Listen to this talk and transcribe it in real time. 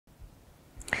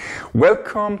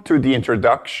Welcome to the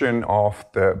introduction of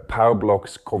the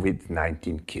Power-Blox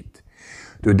COVID-19 Kit.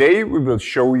 Today we will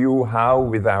show you how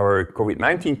with our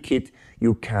COVID-19 kit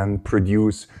you can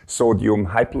produce sodium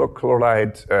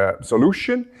hypochlorite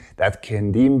solution that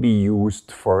can then be used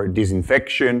for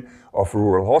disinfection of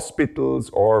rural hospitals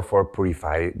or for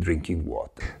purified drinking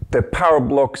water. The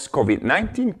Power-Blox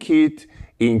COVID-19 kit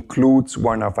includes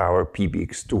one of our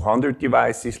PBX200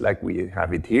 devices like we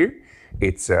have it here.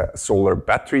 It's a solar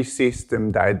battery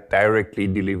system that directly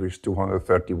delivers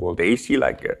 230 volt AC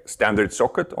like a standard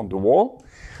socket on the wall.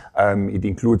 It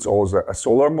includes also a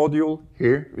solar module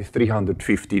here with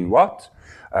 315 watts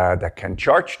that can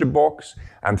charge the box,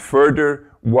 and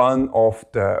further one of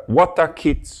the WATA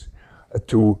kits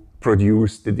to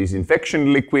produce the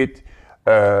disinfection liquid.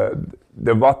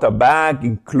 The WATA bag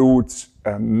includes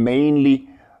mainly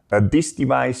this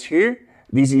device here.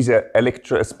 This is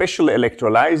a special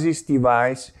electrolysis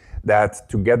device that,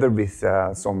 together with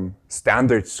some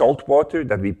standard salt water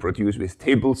that we produce with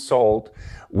table salt,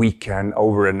 we can,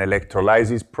 over an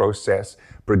electrolysis process,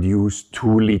 produce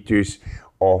 2 liters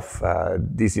of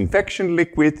disinfection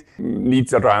liquid.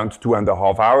 Needs around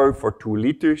 2.5 hours for 2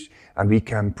 liters, and we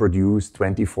can produce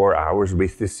 24 hours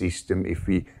with the system if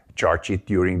we charge it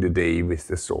during the day with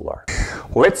the solar.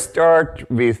 Let's start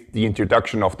with the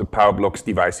introduction of the Power-Blox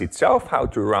device itself, how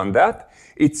to run that.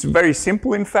 It's very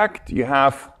simple, in fact. You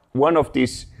have one of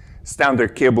these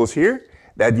standard cables here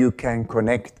that you can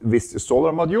connect with the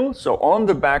solar module. So on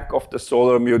the back of the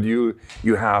solar module,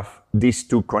 you have these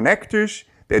 2 connectors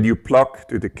that you plug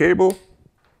to the cable,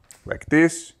 like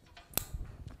this.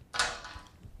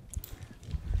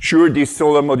 Sure, this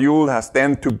solar module has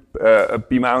then to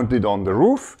be mounted on the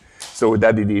roof, so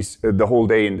that it is the whole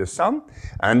day in the sun.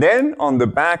 And then on the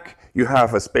back, you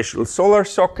have a special solar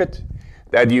socket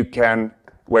that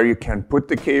where you can put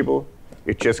the cable.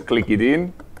 You just click it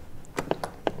in.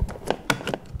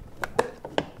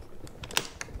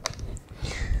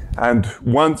 And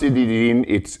once it is in,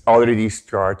 it already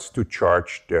starts to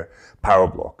charge the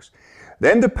Power-Blox.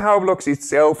 Then the Power-Blox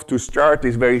itself, to start,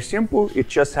 is very simple. It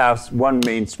just has one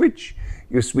main switch.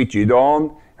 You switch it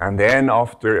on, and then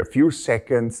after a few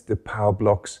seconds, the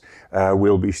Power-Blox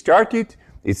will be started.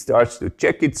 It starts to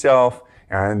check itself,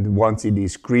 and once it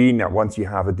is green, and once you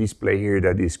have a display here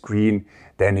that is green,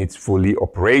 then it's fully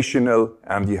operational,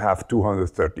 and you have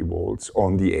 230 volts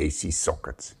on the AC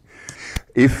sockets.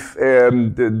 If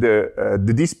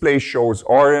the display shows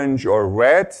orange or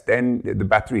red, then the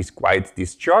battery is quite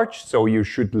discharged, so you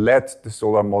should let the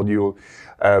solar module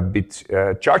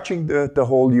charging the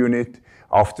whole unit.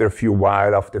 After a few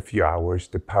hours,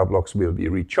 the Power-Blox will be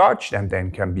recharged and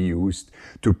then can be used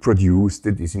to produce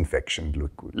the disinfection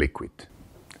liquid.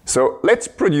 So let's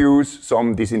produce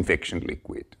some disinfection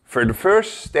liquid. For the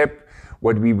first step,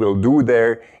 what we will do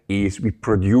there is we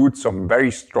produce some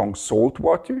very strong salt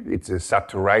water. It's a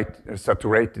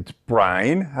saturated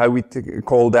brine, how we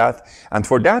call that. And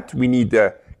for that, we need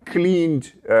a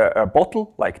cleaned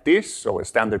bottle like this, so a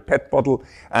standard PET bottle,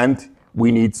 and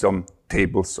we need some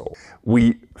table salt.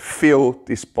 We fill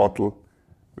this bottle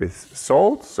with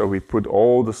salt, so we put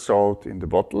all the salt in the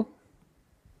bottle.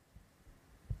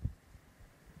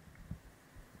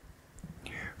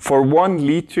 For 1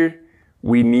 liter,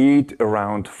 we need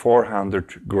around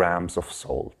 400 grams of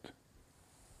salt.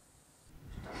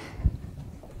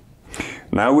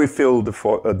 Now we fill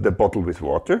the bottle with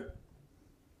water.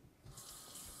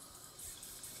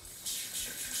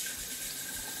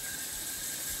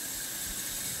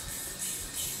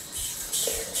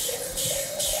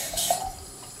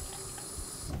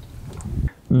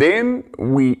 Then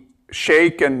we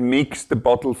shake and mix the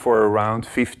bottle for around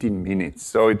 15 minutes.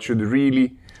 So it should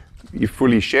really be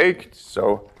fully shaken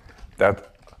so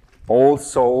that all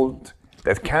salt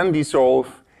that can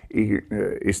dissolve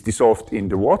is dissolved in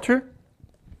the water.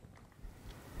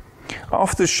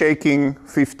 After shaking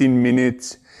 15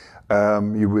 minutes,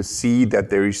 you will see that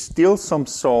there is still some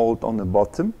salt on the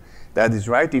bottom. That is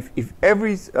right.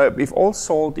 If all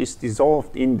salt is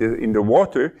dissolved in the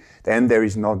water, then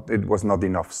it was not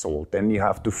enough salt. Then you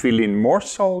have to fill in more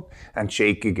salt and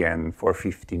shake again for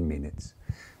 15 minutes.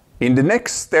 In the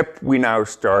next step, we now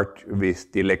start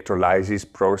with the electrolysis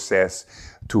process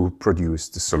to produce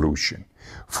the solution.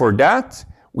 For that,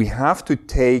 we have to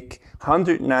take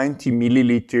 190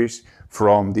 milliliters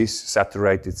from this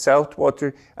saturated salt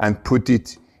water and put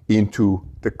it into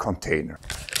the container.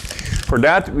 For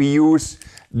that, we use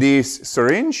this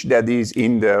syringe that is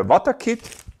in the WATA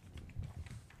kit.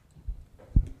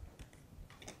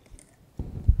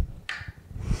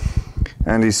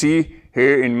 And you see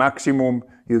here in maximum,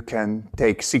 you can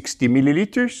take 60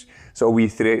 milliliters. So we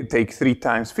take 3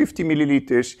 times 50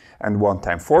 milliliters and 1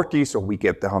 time 40, so we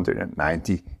get the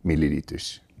 190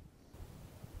 milliliters.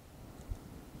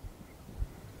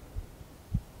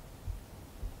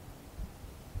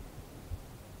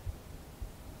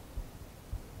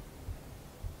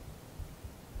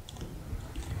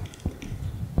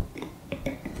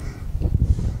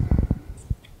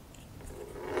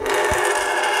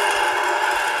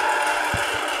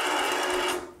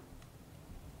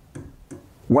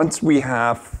 Once we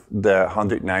have the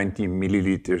 190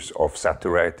 milliliters of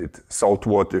saturated salt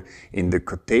water in the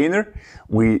container,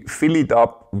 we fill it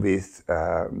up with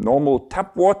normal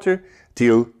tap water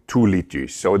till 2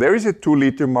 liters. So there is a 2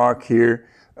 liter mark here.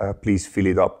 Please fill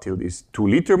it up till this 2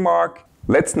 liter mark.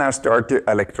 Let's now start the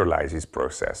electrolysis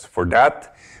process. For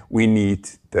that, we need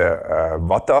the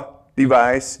WATA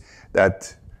device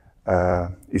that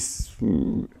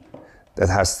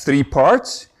has 3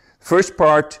 parts. First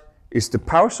part is the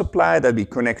power supply that we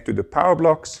connect to the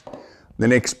Power-Blox. The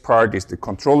next part is the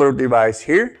controller device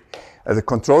here. The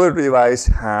controller device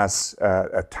has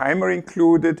a timer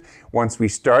included. Once we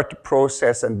start the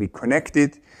process and we connect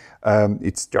it,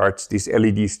 this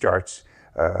LED starts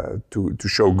to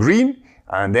show green.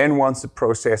 And then once the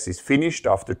process is finished,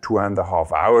 after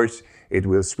 2.5 hours, it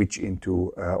will switch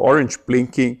into orange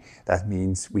blinking. That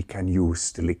means we can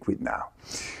use the liquid now.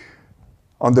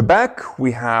 On the back,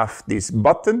 we have this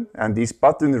button, and this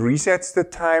button resets the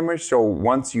timer. So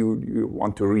once you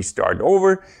want to restart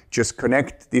over, just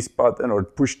connect this button or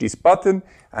push this button,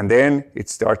 and then it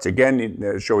starts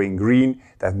again showing green.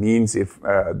 That means if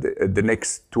the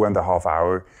next 2.5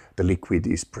 hours, the liquid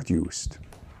is produced.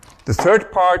 The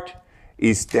third part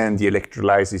is then the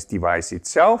electrolysis device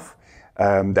itself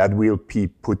that will be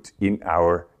put in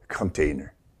our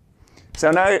container. So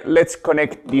now let's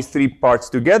connect these 3 parts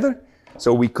together.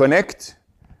 So we connect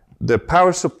the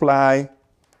power supply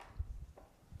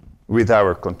with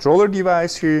our controller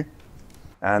device here,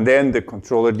 and then the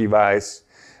controller device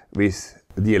with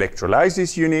the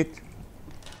electrolysis unit.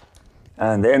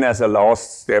 And then as a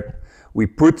last step, we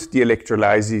put the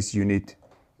electrolysis unit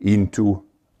into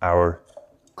our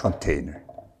container.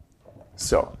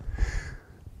 So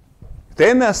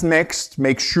then as next,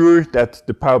 make sure that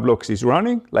the Power-Blox is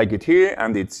running like it here,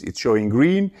 and it's showing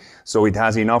green, so it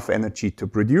has enough energy to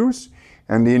produce.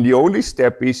 And then the only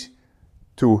step is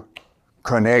to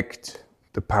connect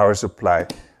the power supply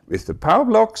with the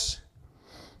Power-Blox.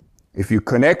 If you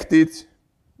connect it,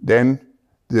 then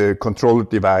the controller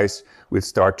device will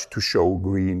start to show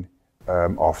green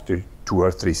after 2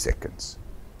 or 3 seconds.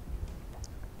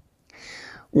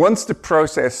 Once the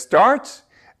process starts,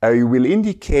 you will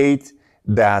indicate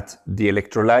that the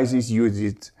electrolysis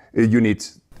unit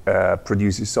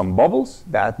produces some bubbles.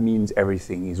 That means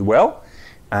everything is well,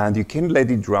 and you can let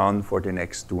it run for the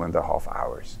next 2.5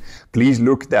 hours. Please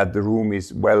look that the room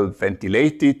is well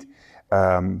ventilated,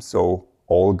 so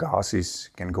all gases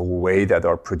can go away that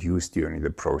are produced during the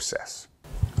process.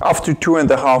 After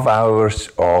 2.5 hours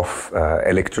of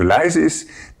electrolysis,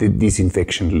 the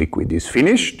disinfection liquid is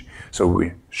finished. So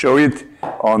we show it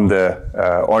on the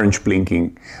orange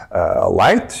blinking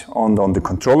light on the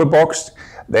controller box.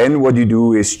 Then what you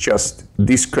do is just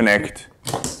disconnect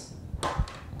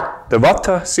the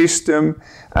WATA system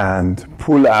and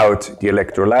pull out the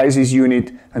electrolysis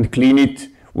unit and clean it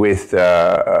with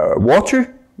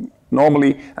water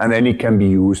normally, and then it can be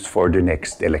used for the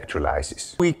next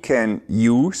electrolysis. We can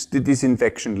use the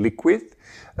disinfection liquid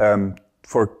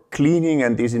for cleaning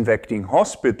and disinfecting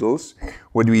hospitals.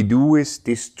 What we do is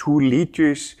these 2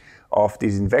 liters of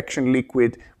disinfection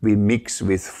liquid we mix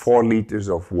with 4 liters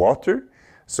of water.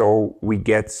 So we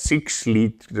get 6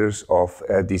 liters of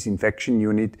disinfection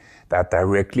unit that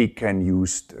directly can be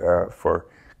used for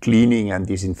cleaning and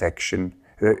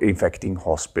infecting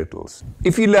hospitals.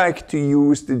 If you like to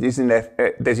use the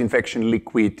disinfection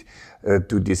liquid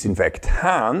to disinfect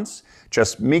hands,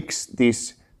 just mix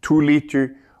this 2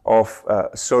 liter of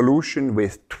solution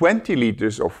with 20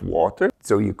 liters of water.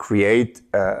 So you create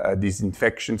a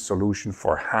disinfection solution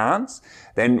for hands.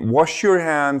 Then wash your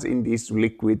hands in this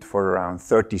liquid for around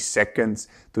 30 seconds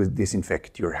to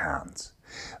disinfect your hands.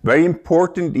 Very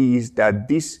important is that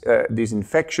this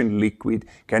disinfection liquid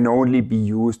can only be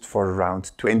used for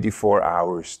around 24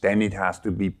 hours. Then it has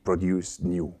to be produced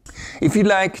new. If you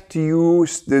like to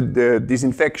use the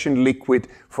disinfection liquid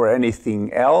for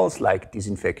anything else, like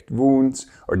disinfect wounds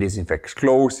or disinfect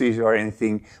clothes or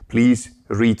anything, please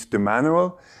read the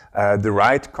manual. The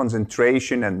right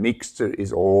concentration and mixture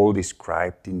is all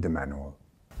described in the manual.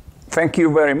 Thank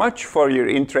you very much for your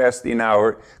interest in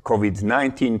our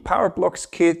COVID-19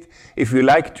 Power-Blox kit. If you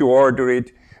like to order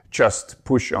it, just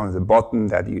push on the button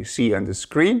that you see on the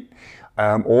screen,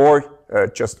 or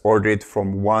just order it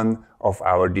from one of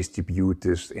our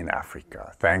distributors in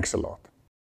Africa. Thanks a lot.